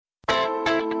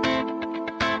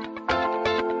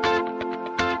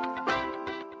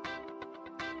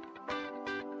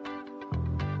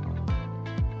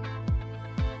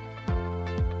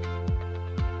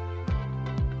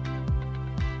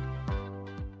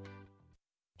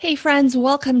Hey, friends,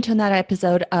 welcome to another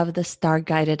episode of The Star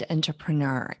Guided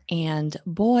Entrepreneur. And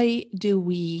boy, do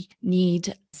we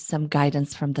need some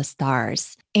guidance from the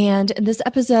stars. And in this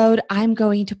episode, I'm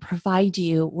going to provide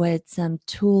you with some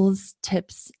tools,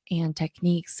 tips, and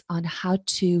techniques on how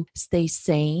to stay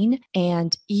sane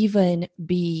and even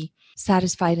be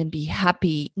satisfied and be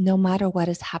happy no matter what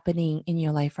is happening in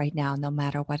your life right now, no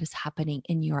matter what is happening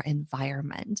in your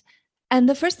environment. And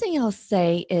the first thing I'll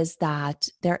say is that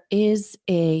there is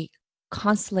a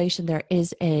constellation, there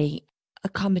is a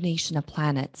combination of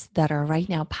planets that are right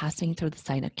now passing through the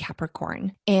sign of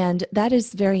Capricorn. And that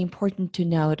is very important to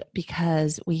note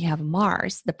because we have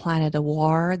Mars, the planet of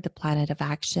war, the planet of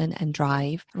action and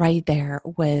drive, right there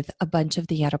with a bunch of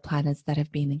the other planets that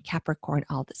have been in Capricorn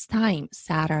all this time,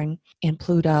 Saturn and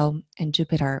Pluto and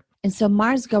Jupiter. And so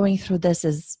Mars going through this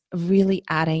is really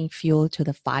adding fuel to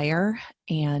the fire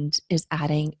and is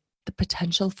adding the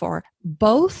potential for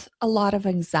both a lot of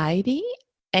anxiety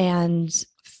and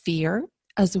fear,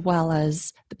 as well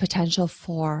as the potential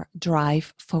for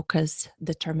drive, focus,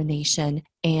 determination,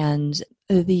 and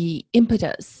the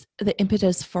impetus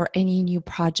for any new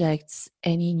projects,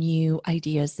 any new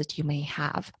ideas that you may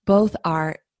have. Both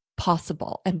are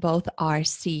possible, and both are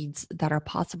seeds that are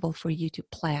possible for you to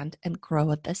plant and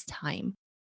grow at this time.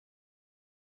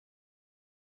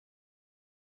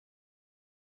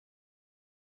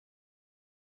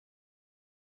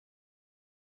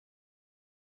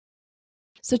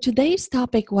 So today's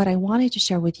topic, what I wanted to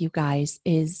share with you guys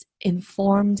is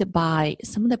informed by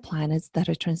some of the planets that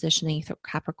are transitioning through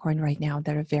Capricorn right now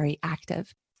that are very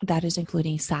active. That is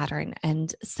including Saturn.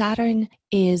 And Saturn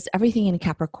is everything in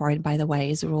Capricorn, by the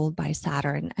way, is ruled by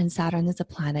Saturn. And Saturn is a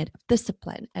planet of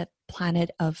discipline, a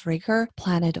planet of rigor,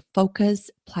 planet of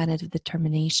focus, planet of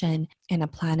determination, and a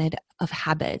planet of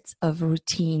habits, of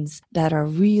routines that are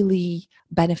really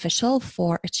beneficial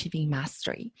for achieving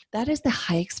mastery. That is the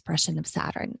high expression of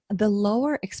Saturn. The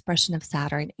lower expression of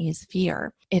Saturn is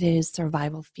fear. It is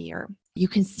survival fear. You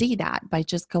can see that by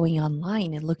just going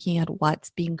online and looking at what's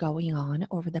been going on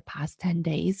over the past 10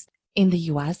 days in the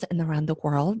US and around the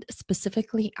world,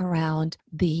 specifically around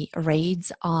the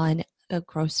raids on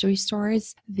grocery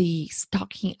stores, the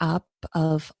stocking up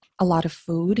of a lot of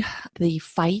food, the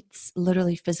fights,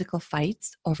 literally physical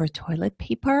fights over toilet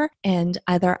paper and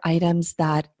other items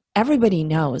that everybody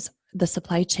knows the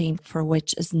supply chain for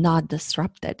which is not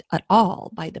disrupted at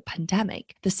all by the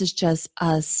pandemic. This is just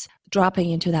us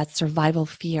dropping into that survival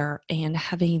fear and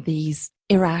having these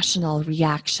irrational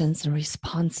reactions and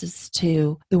responses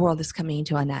to the world is coming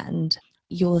to an end.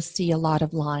 You'll see a lot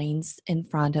of lines in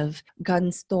front of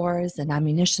gun stores and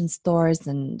ammunition stores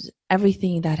and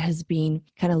everything that has been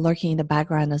kind of lurking in the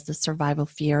background as the survival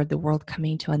fear, the world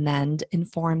coming to an end,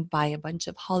 informed by a bunch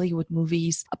of Hollywood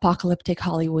movies, apocalyptic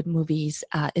Hollywood movies,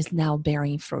 is now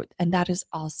bearing fruit. And that is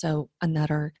also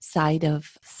another side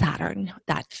of Saturn,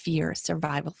 that fear,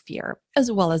 survival fear,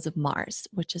 as well as of Mars,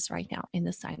 which is right now in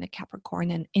the sign of Capricorn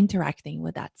and interacting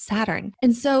with that Saturn.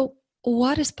 And so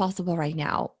what is possible right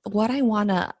now? What I want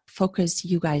to focus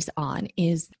you guys on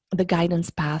is the guidance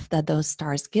path that those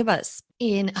stars give us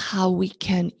in how we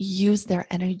can use their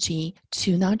energy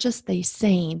to not just stay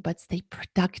sane, but stay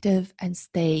productive and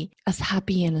stay as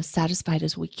happy and as satisfied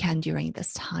as we can during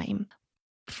this time.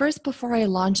 First, before I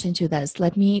launch into this,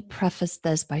 let me preface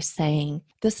this by saying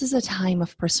this is a time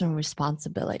of personal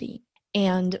responsibility.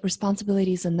 And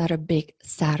responsibility is another big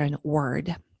Saturn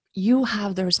word. You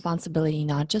have the responsibility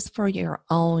not just for your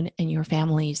own and your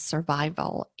family's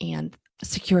survival and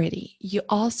security. You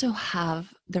also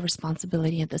have the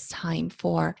responsibility at this time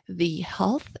for the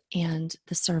health and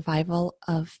the survival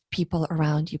of people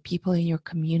around you, people in your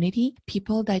community,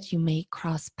 people that you may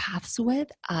cross paths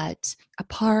with at a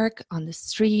park, on the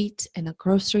street, in a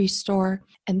grocery store.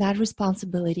 And that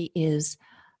responsibility is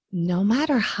no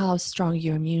matter how strong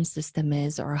your immune system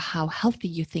is or how healthy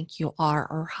you think you are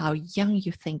or how young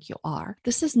you think you are,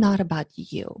 this is not about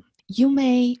you. You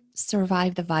may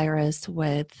survive the virus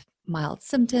with mild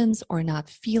symptoms or not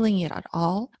feeling it at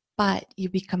all, but you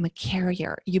become a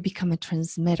carrier, you become a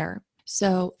transmitter.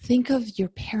 So think of your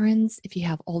parents. If you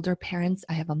have older parents,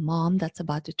 I have a mom that's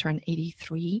about to turn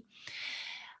 83.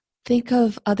 Think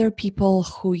of other people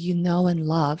who you know and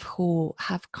love who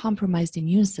have compromised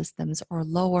immune systems or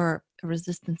lower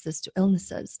resistances to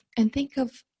illnesses. And think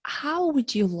of how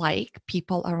would you like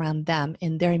people around them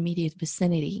in their immediate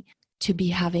vicinity to be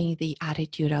having the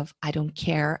attitude of, I don't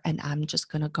care, and I'm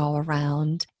just going to go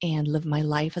around and live my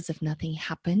life as if nothing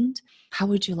happened? How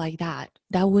would you like that?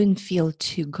 That wouldn't feel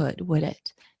too good, would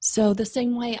it? So the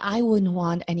same way I wouldn't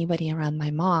want anybody around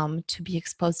my mom to be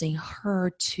exposing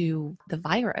her to the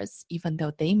virus, even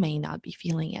though they may not be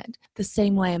feeling it. The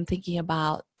same way I'm thinking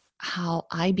about how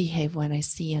I behave when I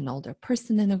see an older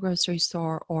person in the grocery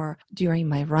store or during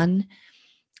my run.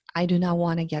 I do not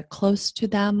want to get close to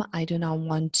them. I do not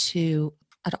want to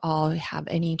at all have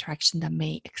any interaction that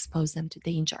may expose them to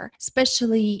danger,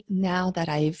 especially now that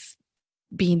I've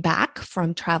been back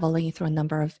from traveling through a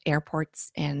number of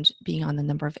airports and being on a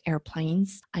number of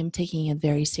airplanes. I'm taking it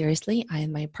very seriously. I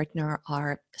and my partner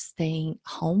are staying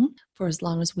home for as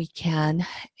long as we can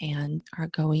and are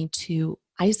going to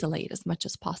isolate as much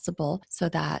as possible so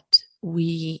that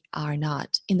we are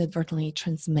not inadvertently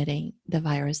transmitting the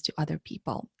virus to other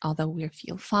people. Although we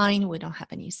feel fine, we don't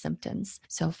have any symptoms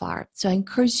so far. So I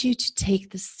encourage you to take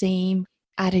the same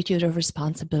attitude of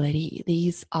responsibility.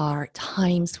 These are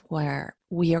times where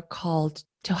we are called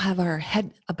to have our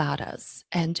head about us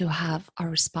and to have our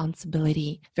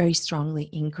responsibility very strongly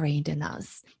ingrained in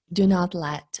us. Do not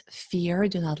let fear,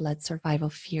 do not let survival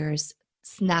fears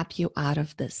snap you out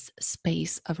of this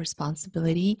space of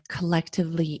responsibility,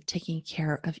 collectively taking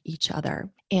care of each other.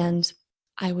 And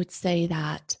I would say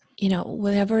that,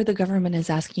 whatever the government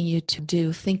is asking you to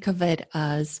do, think of it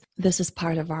as this is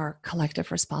part of our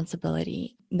collective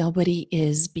responsibility. Nobody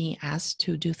is being asked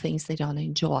to do things they don't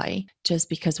enjoy just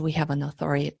because we have an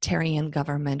authoritarian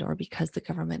government or because the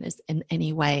government is in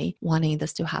any way wanting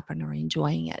this to happen or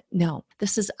enjoying it. No,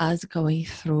 this is us going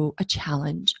through a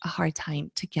challenge, a hard time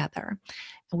together.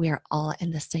 We are all in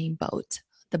the same boat,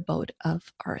 the boat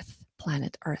of Earth,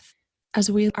 planet Earth. As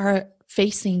we are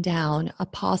facing down a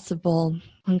possible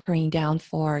hunkering down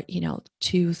for,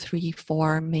 2, 3,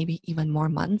 4, maybe even more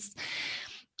months,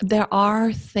 there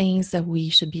are things that we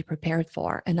should be prepared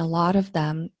for. And a lot of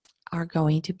them are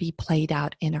going to be played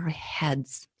out in our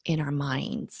heads, in our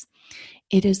minds.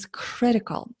 It is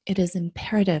critical, it is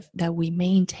imperative that we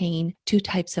maintain 2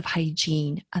 types of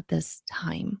hygiene at this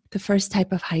time. The first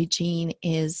type of hygiene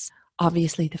is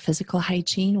obviously the physical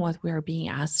hygiene, what we're being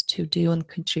asked to do and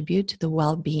contribute to the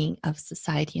well-being of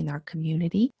society and our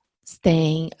community,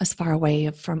 staying as far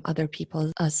away from other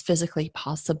people as physically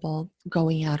possible,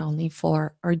 going out only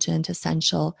for urgent,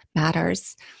 essential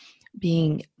matters,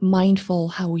 being mindful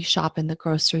how we shop in the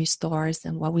grocery stores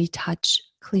and what we touch,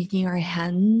 cleaning our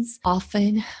hands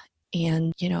often,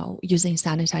 and, using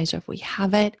sanitizer if we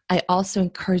have it. I also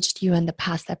encouraged you in the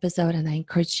past episode, and I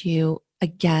encourage you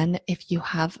again, if you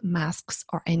have masks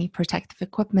or any protective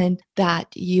equipment that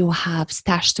you have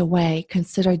stashed away,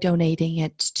 consider donating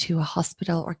it to a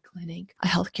hospital or clinic, a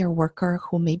healthcare worker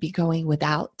who may be going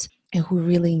without and who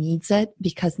really needs it,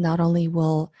 because not only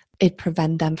will it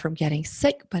prevent them from getting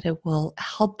sick, but it will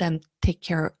help them take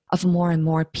care of more and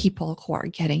more people who are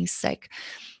getting sick.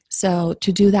 So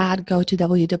to do that, go to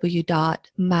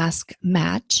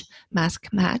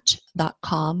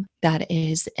www.maskmatch.com. That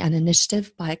is an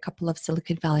initiative by a couple of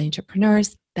Silicon Valley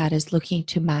entrepreneurs that is looking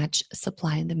to match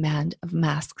supply and demand of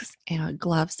masks and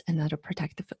gloves and other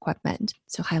protective equipment.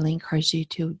 So highly encourage you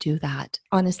to do that.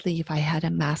 Honestly, if I had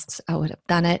masks, I would have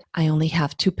done it. I only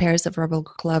have 2 pairs of rubber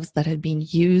gloves that had been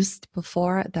used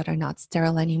before that are not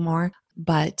sterile anymore.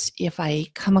 But if I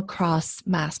come across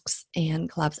masks and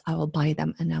gloves, I will buy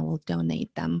them and I will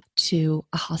donate them to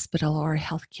a hospital or a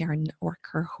healthcare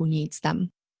worker who needs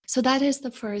them. So that is the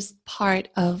first part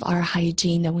of our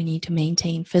hygiene that we need to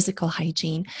maintain, physical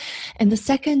hygiene. And the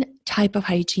second type of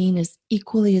hygiene is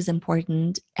equally as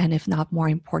important, and if not more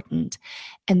important,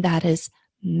 and that is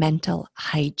mental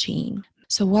hygiene.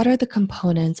 So what are the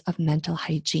components of mental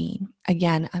hygiene?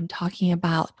 Again, I'm talking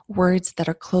about words that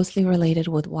are closely related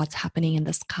with what's happening in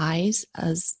the skies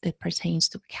as it pertains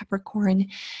to Capricorn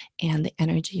and the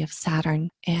energy of Saturn.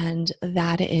 And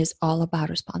that is all about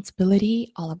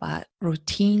responsibility, all about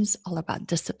routines, all about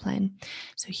discipline.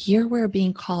 So here we're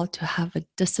being called to have a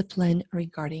discipline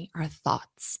regarding our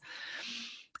thoughts.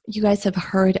 You guys have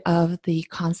heard of the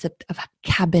concept of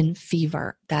cabin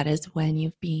fever. That is when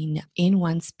you've been in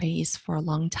one space for a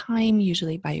long time,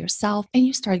 usually by yourself, and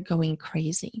you start going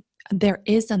crazy. There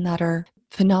is another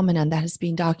phenomenon that has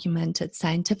been documented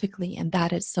scientifically, and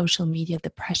that is social media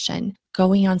depression.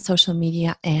 Going on social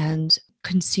media and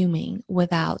consuming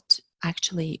without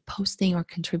actually posting or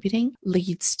contributing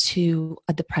leads to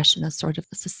a depression, a sort of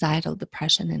societal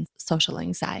depression and social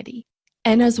anxiety.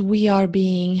 And as we are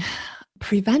being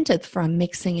prevented from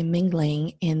mixing and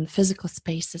mingling in physical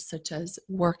spaces such as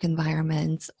work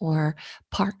environments or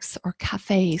parks or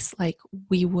cafes like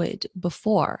we would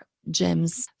before,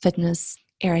 gyms, fitness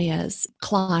areas,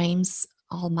 climbs.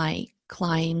 All my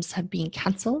climbs have been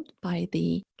canceled by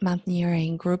the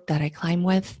mountaineering group that I climb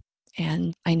with.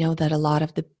 And I know that a lot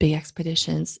of the big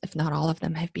expeditions, if not all of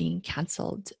them, have been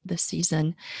canceled this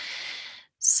season.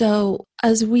 So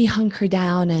as we hunker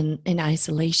down in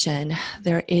isolation,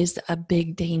 there is a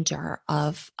big danger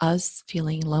of us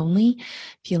feeling lonely,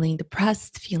 feeling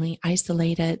depressed, feeling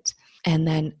isolated. And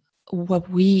then what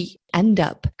we end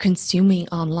up consuming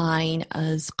online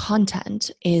as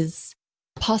content is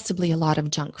possibly a lot of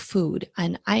junk food.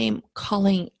 And I am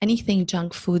calling anything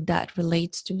junk food that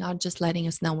relates to not just letting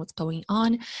us know what's going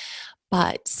on,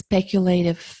 but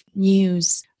speculative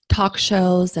news, talk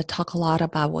shows that talk a lot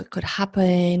about what could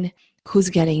happen, who's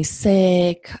getting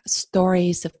sick,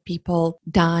 stories of people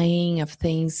dying of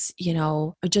things,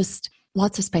 just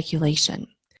lots of speculation.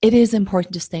 It is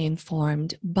important to stay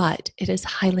informed, but it is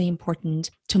highly important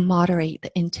to moderate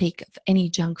the intake of any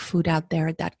junk food out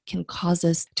there that can cause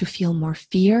us to feel more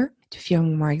fear, to feel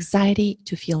more anxiety,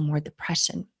 to feel more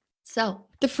depression. So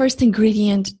the first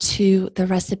ingredient to the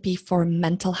recipe for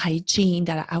mental hygiene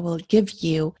that I will give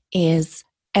you is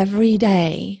every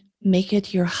day, make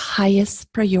it your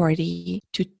highest priority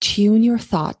to tune your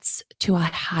thoughts to a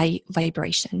high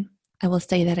vibration. I will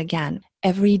say that again.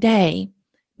 Every day,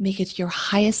 make it your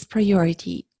highest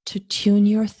priority to tune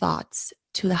your thoughts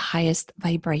to the highest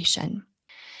vibration.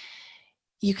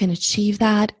 You can achieve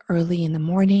that early in the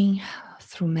morning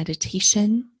through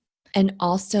meditation, and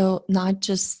also not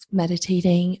just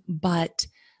meditating, but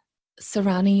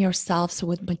surrounding yourselves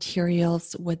with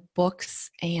materials, with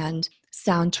books and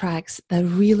soundtracks that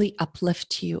really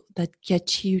uplift you, that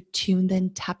get you tuned in,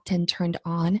 tapped in, turned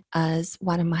on. As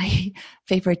one of my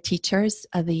favorite teachers,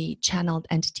 the channeled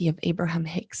entity of Abraham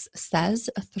Hicks, says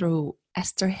through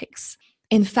Esther Hicks.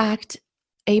 In fact,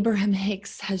 Abraham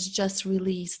Hicks has just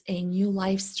released a new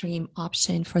live stream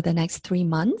option for the next 3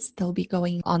 months. They'll be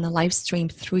going on a live stream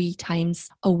 3 times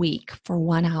a week for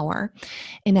 1 hour.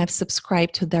 And I've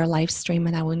subscribed to their live stream,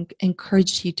 and I would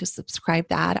encourage you to subscribe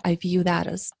that. I view that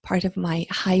as part of my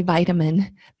high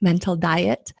vitamin mental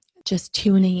diet, just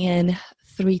tuning in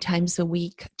 3 times a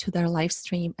week to their live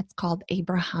stream. It's called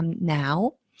Abraham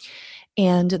Now.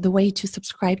 And the way to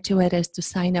subscribe to it is to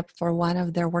sign up for one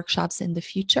of their workshops in the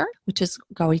future, which is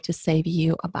going to save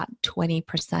you about 20%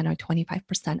 or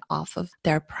 25% off of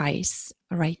their price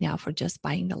right now for just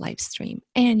buying the live stream.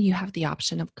 And you have the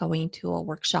option of going to a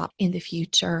workshop in the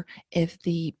future if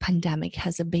the pandemic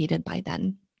has abated by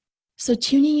then. So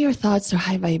tuning your thoughts to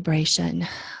high vibration,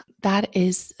 that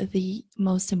is the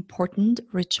most important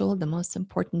ritual, the most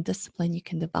important discipline you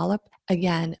can develop.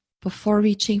 Again, before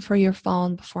reaching for your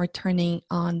phone, before turning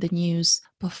on the news,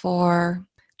 before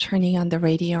turning on the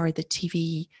radio or the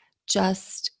TV,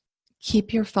 just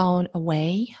keep your phone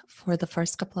away for the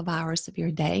first couple of hours of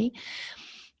your day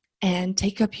and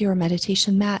take up your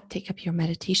meditation mat, take up your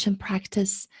meditation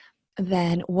practice.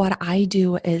 Then what I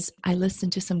do is I listen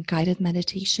to some guided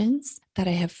meditations that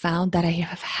I have found that I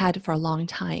have had for a long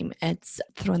time. It's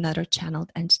through another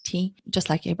channeled entity, just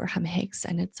like Abraham Hicks,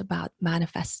 and it's about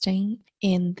manifesting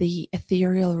in the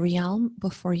ethereal realm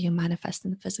before you manifest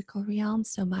in the physical realm.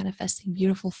 So manifesting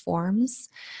beautiful forms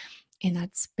in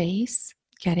that space,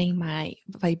 getting my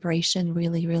vibration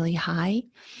really, really high.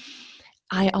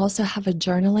 I also have a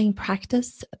journaling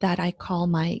practice that I call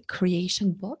my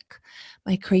creation book.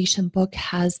 My creation book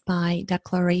has my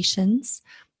declarations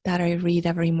that I read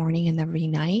every morning and every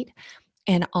night,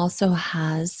 and also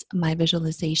has my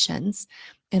visualizations.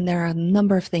 And there are a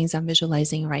number of things I'm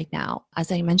visualizing right now. As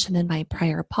I mentioned in my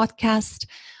prior podcast,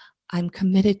 I'm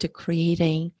committed to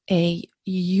creating a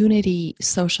unity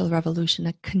social revolution,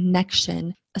 a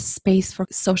connection, a space for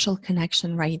social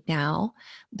connection right now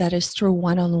that is through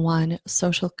one-on-one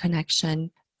social connection,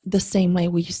 the same way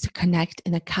we used to connect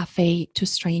in a cafe to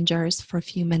strangers for a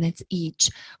few minutes each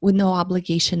with no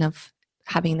obligation of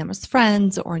having them as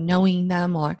friends or knowing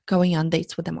them or going on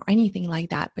dates with them or anything like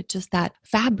that, but just that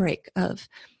fabric of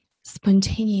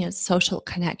spontaneous social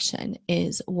connection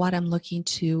is what I'm looking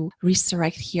to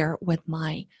resurrect here with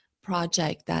my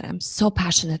project that I'm so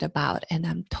passionate about, and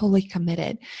I'm totally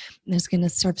committed. And it's going to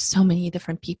serve so many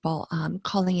different people. I'm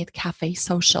calling it Cafe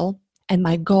Social. And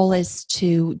my goal is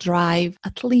to drive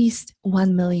at least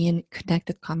 1 million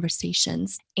connected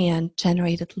conversations and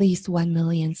generate at least 1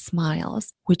 million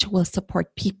smiles, which will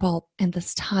support people in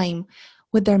this time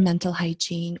with their mental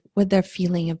hygiene, with their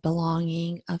feeling of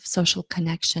belonging, of social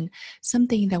connection,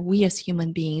 something that we as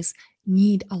human beings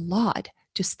need a lot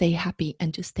to stay happy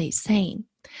and to stay sane.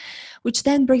 Which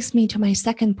then brings me to my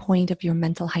second point of your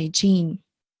mental hygiene.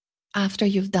 after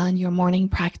you've done your morning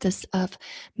practice of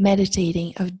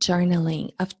meditating, of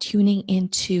journaling, of tuning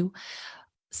into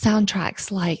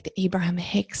soundtracks like the Abraham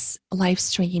Hicks live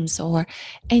streams or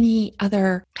any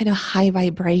other kind of high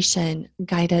vibration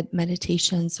guided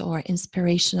meditations or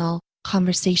inspirational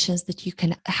conversations that you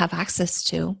can have access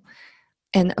to.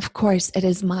 And of course, it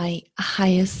is my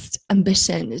highest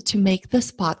ambition to make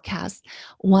this podcast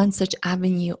one such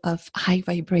avenue of high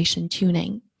vibration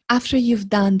tuning. After you've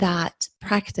done that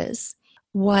practice,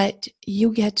 what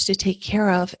you get to take care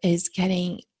of is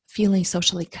feeling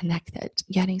socially connected,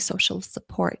 getting social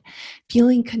support,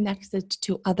 feeling connected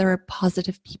to other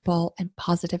positive people and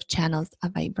positive channels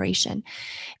of vibration.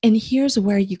 And here's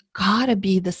where you gotta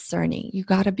be discerning. You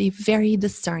gotta be very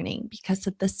discerning, because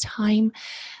at this time,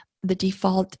 the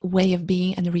default way of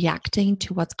being and reacting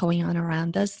to what's going on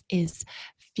around us is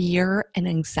fear and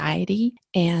anxiety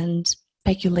and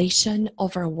speculation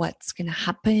over what's going to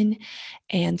happen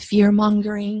and fear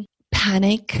mongering,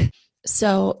 panic.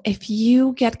 So if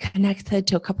you get connected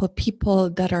to a couple of people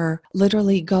that are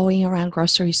literally going around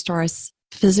grocery stores,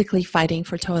 physically fighting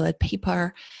for toilet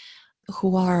paper,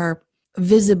 who are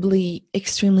visibly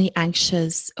extremely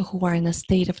anxious, who are in a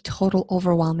state of total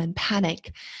overwhelm and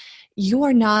panic, you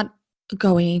are not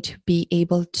going to be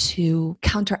able to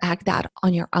counteract that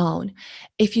on your own.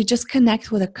 If you just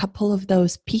connect with a couple of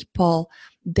those people,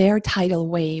 their tidal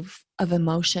wave of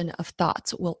emotion, of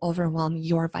thoughts will overwhelm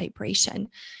your vibration.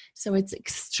 So it's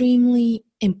extremely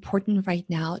important right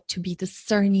now to be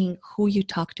discerning who you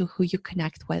talk to, who you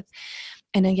connect with.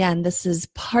 And again, this is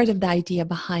part of the idea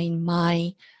behind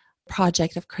my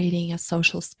project of creating a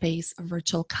social space, a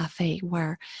virtual cafe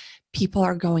where people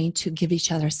are going to give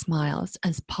each other smiles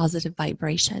as positive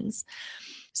vibrations.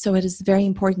 So it is very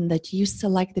important that you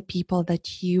select the people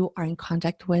that you are in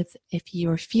contact with. If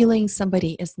you're feeling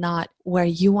somebody is not where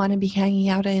you want to be hanging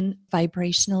out in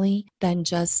vibrationally, then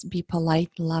just be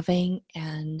polite and loving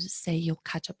and say you'll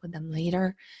catch up with them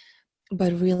later.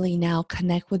 But really now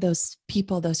connect with those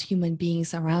people, those human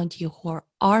beings around you who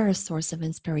are a source of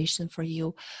inspiration for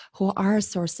you, who are a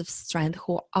source of strength,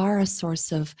 who are a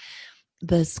source of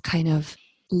this kind of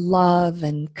love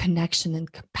and connection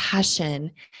and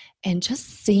compassion. And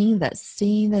just seeing this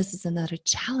as another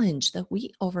challenge that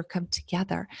we overcome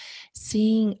together,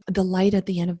 seeing the light at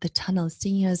the end of the tunnel,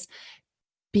 seeing us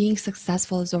being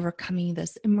successful is overcoming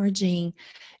this, emerging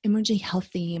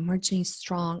healthy, emerging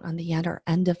strong on the other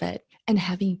end of it, and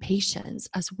having patience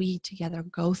as we together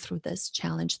go through this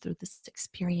challenge, through this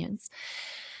experience.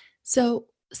 So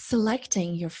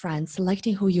selecting your friends,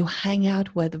 selecting who you hang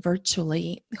out with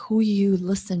virtually, who you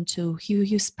listen to, who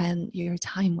you spend your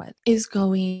time with is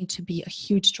going to be a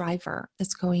huge driver.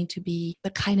 It's going to be the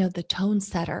kind of the tone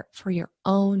setter for your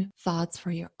own thoughts,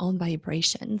 for your own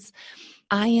vibrations.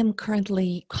 I am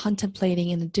currently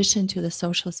contemplating, in addition to the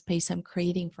social space I'm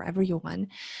creating for everyone,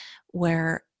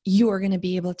 where you are going to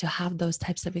be able to have those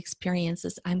types of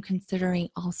experiences, I'm considering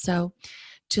also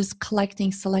just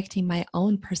selecting my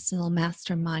own personal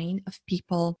mastermind of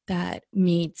people that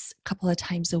meets a couple of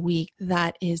times a week,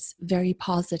 that is very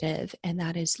positive and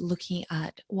that is looking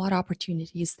at what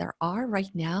opportunities there are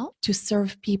right now to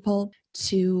serve people,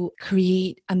 to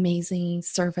create amazing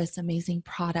service, amazing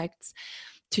products,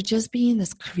 to just be in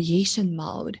this creation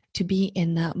mode, to be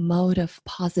in that mode of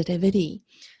positivity.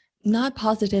 Not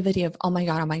positivity of, oh my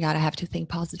God, I have to think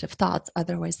positive thoughts.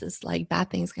 Otherwise, this like bad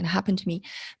thing's going to happen to me.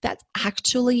 That's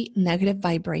actually negative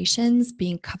vibrations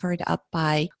being covered up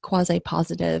by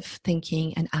quasi-positive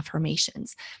thinking and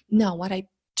affirmations. No, what I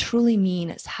truly mean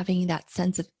is having that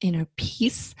sense of inner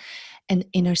peace and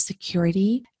inner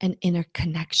security and inner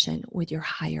connection with your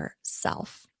higher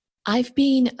self. I've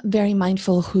been very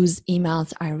mindful whose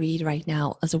emails I read right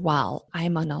now as well.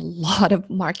 I'm on a lot of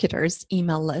marketers'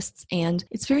 email lists, and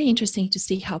it's very interesting to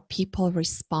see how people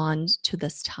respond to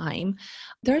this time.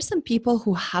 There are some people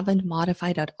who haven't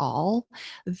modified at all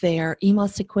their email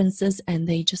sequences, and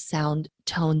they just sound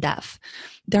tone deaf.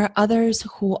 There are others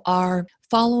who are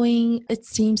following, it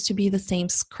seems to be the same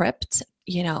script.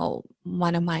 You know,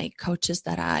 one of my coaches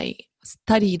that I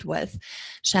studied with,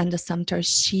 Shanda Sumter,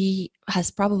 she has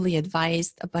probably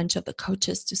advised a bunch of the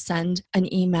coaches to send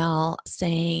an email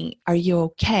saying, are you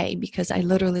okay? Because I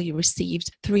literally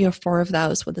received 3 or 4 of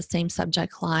those with the same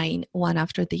subject line, one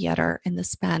after the other, in the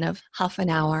span of half an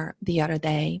hour the other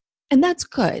day. And that's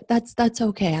good. That's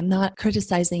okay. I'm not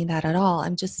criticizing that at all.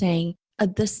 I'm just saying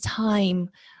at this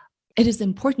time, it is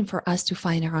important for us to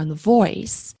find our own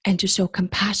voice and to show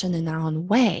compassion in our own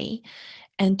way,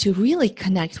 and to really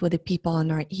connect with the people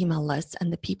on our email lists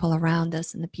and the people around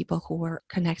us and the people who are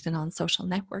connected on social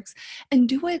networks, and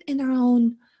do it in our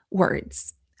own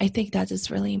words I think that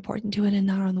is really important to it in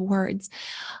our own words.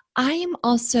 I am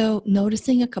also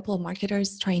noticing a couple of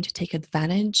marketers trying to take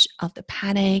advantage of the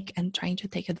panic and trying to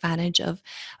take advantage of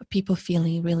people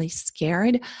feeling really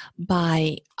scared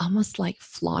by almost like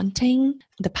flaunting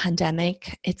the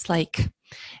pandemic. It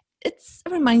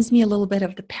reminds me a little bit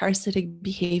of the parasitic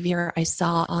behavior I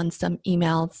saw on some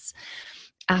emails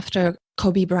after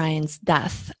Kobe Bryant's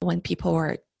death, when people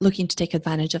were looking to take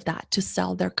advantage of that to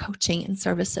sell their coaching and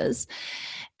services.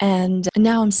 And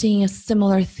now I'm seeing a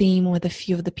similar theme with a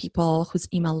few of the people whose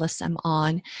email lists I'm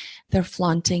on. They're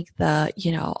flaunting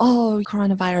oh,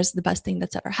 coronavirus is the best thing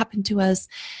that's ever happened to us.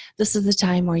 This is the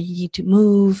time where you need to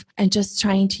move, and just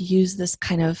trying to use this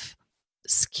kind of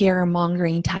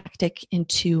scaremongering tactic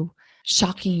into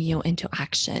shocking you into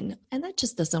action. And that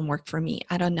just doesn't work for me.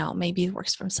 I don't know. Maybe it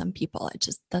works for some people. It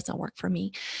just doesn't work for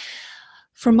me.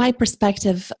 From my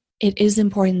perspective, it is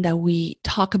important that we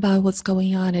talk about what's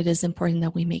going on. It is important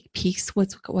that we make peace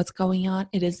with what's going on.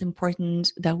 It is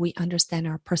important that we understand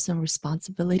our personal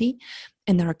responsibility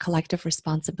and our collective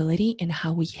responsibility in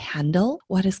how we handle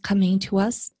what is coming to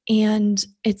us. And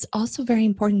it's also very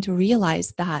important to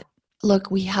realize that,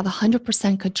 look, we have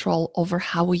 100% control over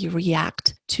how we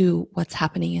react to what's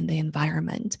happening in the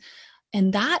environment.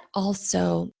 And that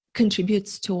also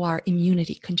contributes to our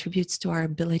immunity, contributes to our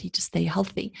ability to stay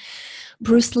healthy.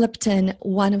 Bruce Lipton,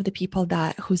 one of the people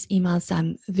whose emails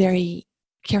I'm very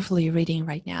carefully reading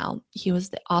right now, he was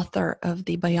the author of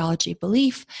The Biology of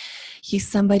Belief. He's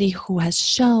somebody who has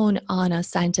shown on a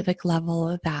scientific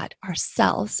level that our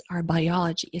cells, our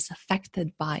biology is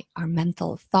affected by our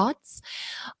mental thoughts,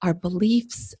 our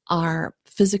beliefs, our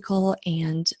physical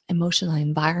and emotional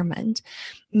environment.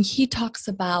 And he talks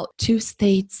about two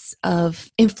states of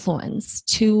influence,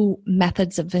 two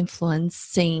methods of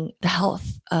influencing the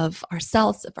health of our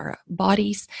cells, of our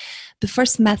bodies. The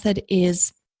first method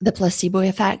is the placebo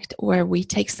effect, where we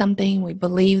take something, we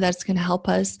believe that's going to help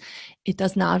us. It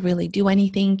does not really do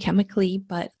anything chemically,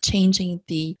 but changing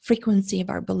the frequency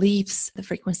of our beliefs, the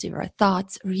frequency of our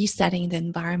thoughts, resetting the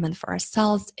environment for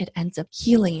ourselves, it ends up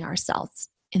healing ourselves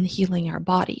and healing our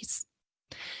bodies.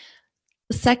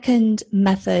 The second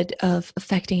method of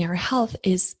affecting our health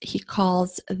is he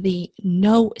calls the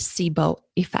nocebo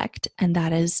effect, and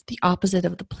that is the opposite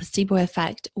of the placebo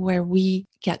effect, where we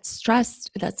get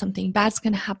stressed that something bad's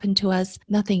going to happen to us.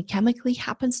 Nothing chemically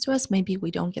happens to us. Maybe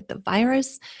we don't get the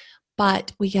virus,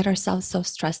 but we get ourselves so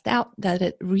stressed out that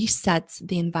it resets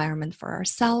the environment for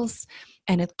ourselves,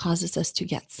 and it causes us to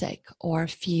get sick or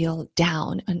feel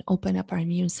down and open up our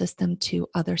immune system to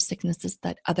other sicknesses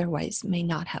that otherwise may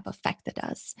not have affected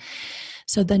us.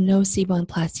 So the nocebo and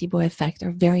placebo effect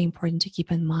are very important to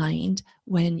keep in mind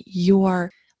when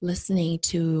you're listening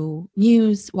to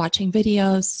news, watching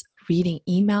videos, reading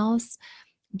emails.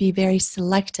 Be very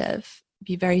selective.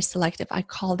 Be very selective. I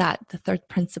call that the third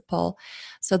principle.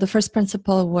 So the first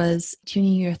principle was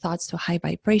tuning your thoughts to high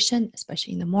vibration,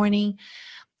 especially in the morning,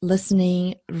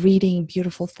 listening, reading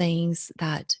beautiful things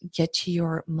that get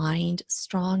your mind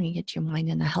strong and get your mind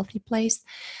in a healthy place.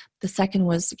 The second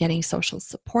was getting social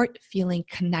support, feeling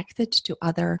connected to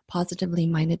other positively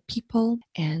minded people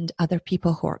and other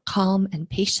people who are calm and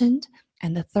patient.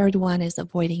 And the third one is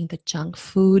avoiding the junk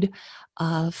food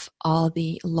of all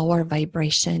the lower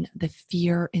vibration, the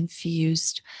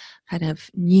fear-infused kind of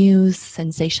news,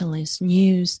 sensationalist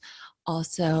news,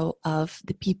 also of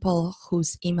the people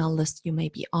whose email list you may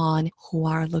be on, who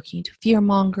are looking to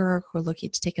fearmonger, who are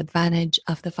looking to take advantage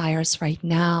of the virus right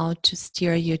now to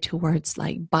steer you towards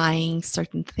like buying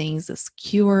certain things as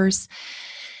cures,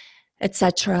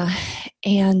 etc.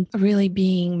 And really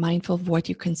being mindful of what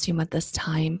you consume at this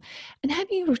time and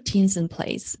having routines in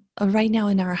place. Right now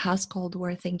in our household,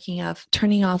 we're thinking of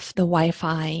turning off the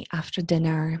Wi-Fi after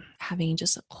dinner, having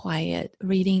just a quiet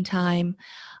reading time.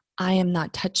 I am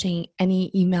not touching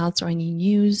any emails or any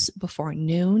news before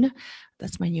noon.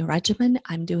 That's my new regimen.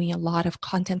 I'm doing a lot of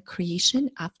content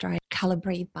creation after I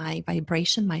calibrate my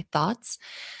vibration, my thoughts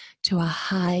to a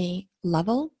high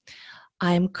level.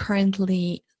 I'm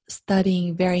currently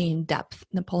studying very in depth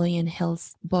Napoleon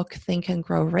Hill's book, Think and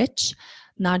Grow Rich,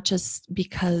 not just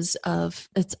because of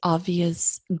its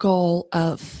obvious goal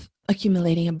of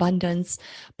accumulating abundance,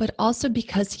 but also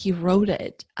because he wrote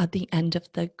it at the end of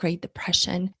the Great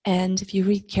Depression. And if you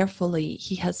read carefully,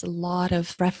 he has a lot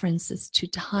of references to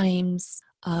times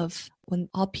of when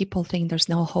all people think there's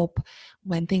no hope,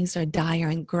 when things are dire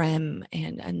and grim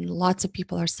and lots of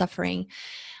people are suffering,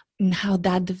 and how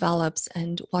that develops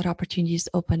and what opportunities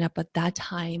open up at that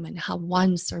time and how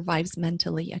one survives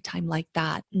mentally a time like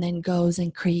that and then goes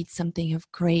and creates something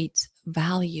of great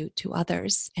value to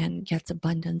others and gets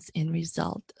abundance in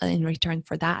return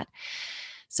for that.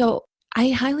 So I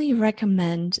highly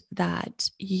recommend that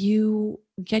you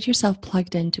get yourself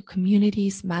plugged into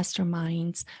communities,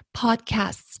 masterminds,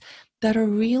 podcasts that are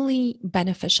really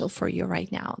beneficial for you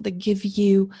right now, that give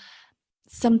you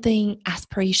something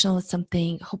aspirational,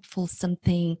 something hopeful,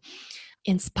 something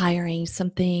inspiring,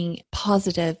 something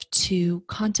positive to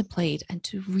contemplate and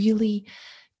to really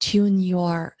tune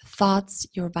your thoughts,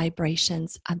 your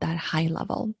vibrations at that high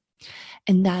level.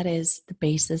 And that is the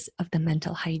basis of the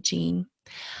mental hygiene.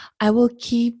 I will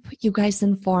keep you guys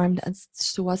informed as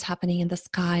to what's happening in the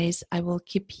skies. I will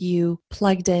keep you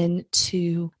plugged in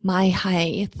to my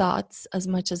high thoughts as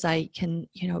much as I can,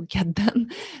 get them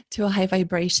to a high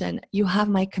vibration. You have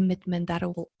my commitment that I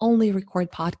will only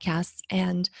record podcasts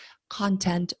and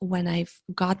content when I've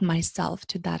got myself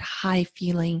to that high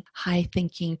feeling, high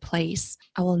thinking place.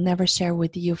 I will never share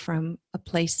with you from a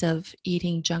place of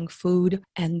eating junk food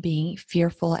and being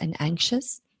fearful and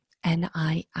anxious. And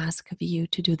I ask of you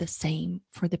to do the same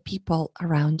for the people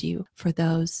around you, for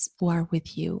those who are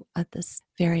with you at this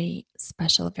very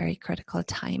special, very critical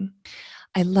time.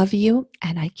 I love you,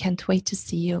 and I can't wait to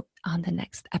see you on the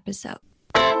next episode.